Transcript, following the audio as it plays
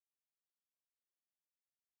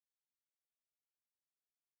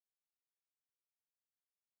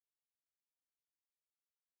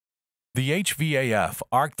The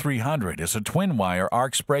HVAF-Arc 300 is a twin-wire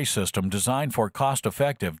arc spray system designed for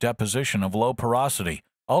cost-effective deposition of low-porosity,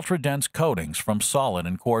 ultra-dense coatings from solid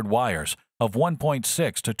and cord wires of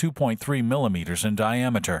 1.6 to 2.3 millimeters in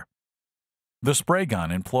diameter. The spray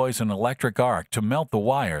gun employs an electric arc to melt the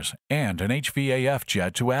wires and an HVAF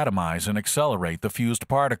jet to atomize and accelerate the fused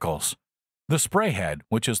particles. The spray head,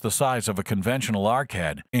 which is the size of a conventional arc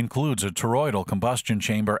head, includes a toroidal combustion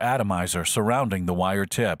chamber atomizer surrounding the wire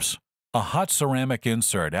tips. A hot ceramic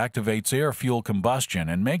insert activates air-fuel combustion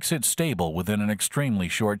and makes it stable within an extremely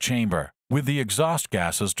short chamber, with the exhaust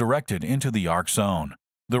gases directed into the arc zone.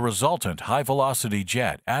 The resultant high-velocity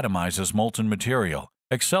jet atomizes molten material,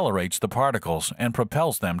 accelerates the particles, and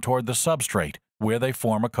propels them toward the substrate, where they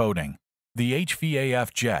form a coating. The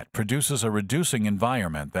HVAF jet produces a reducing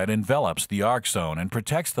environment that envelops the arc zone and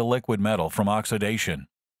protects the liquid metal from oxidation.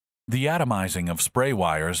 The atomizing of spray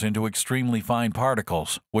wires into extremely fine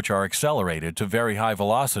particles, which are accelerated to very high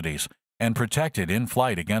velocities and protected in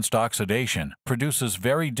flight against oxidation, produces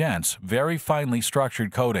very dense, very finely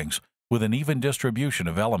structured coatings with an even distribution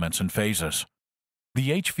of elements and phases.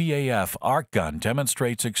 The HVAF arc gun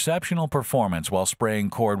demonstrates exceptional performance while spraying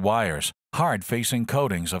cord wires. Hard-facing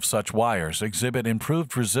coatings of such wires exhibit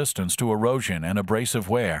improved resistance to erosion and abrasive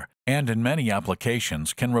wear, and in many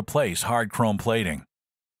applications can replace hard chrome plating.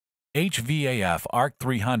 HVAF-Arc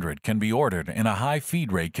 300 can be ordered in a high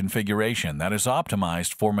feed rate configuration that is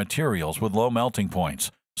optimized for materials with low melting points,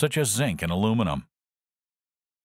 such as zinc and aluminum.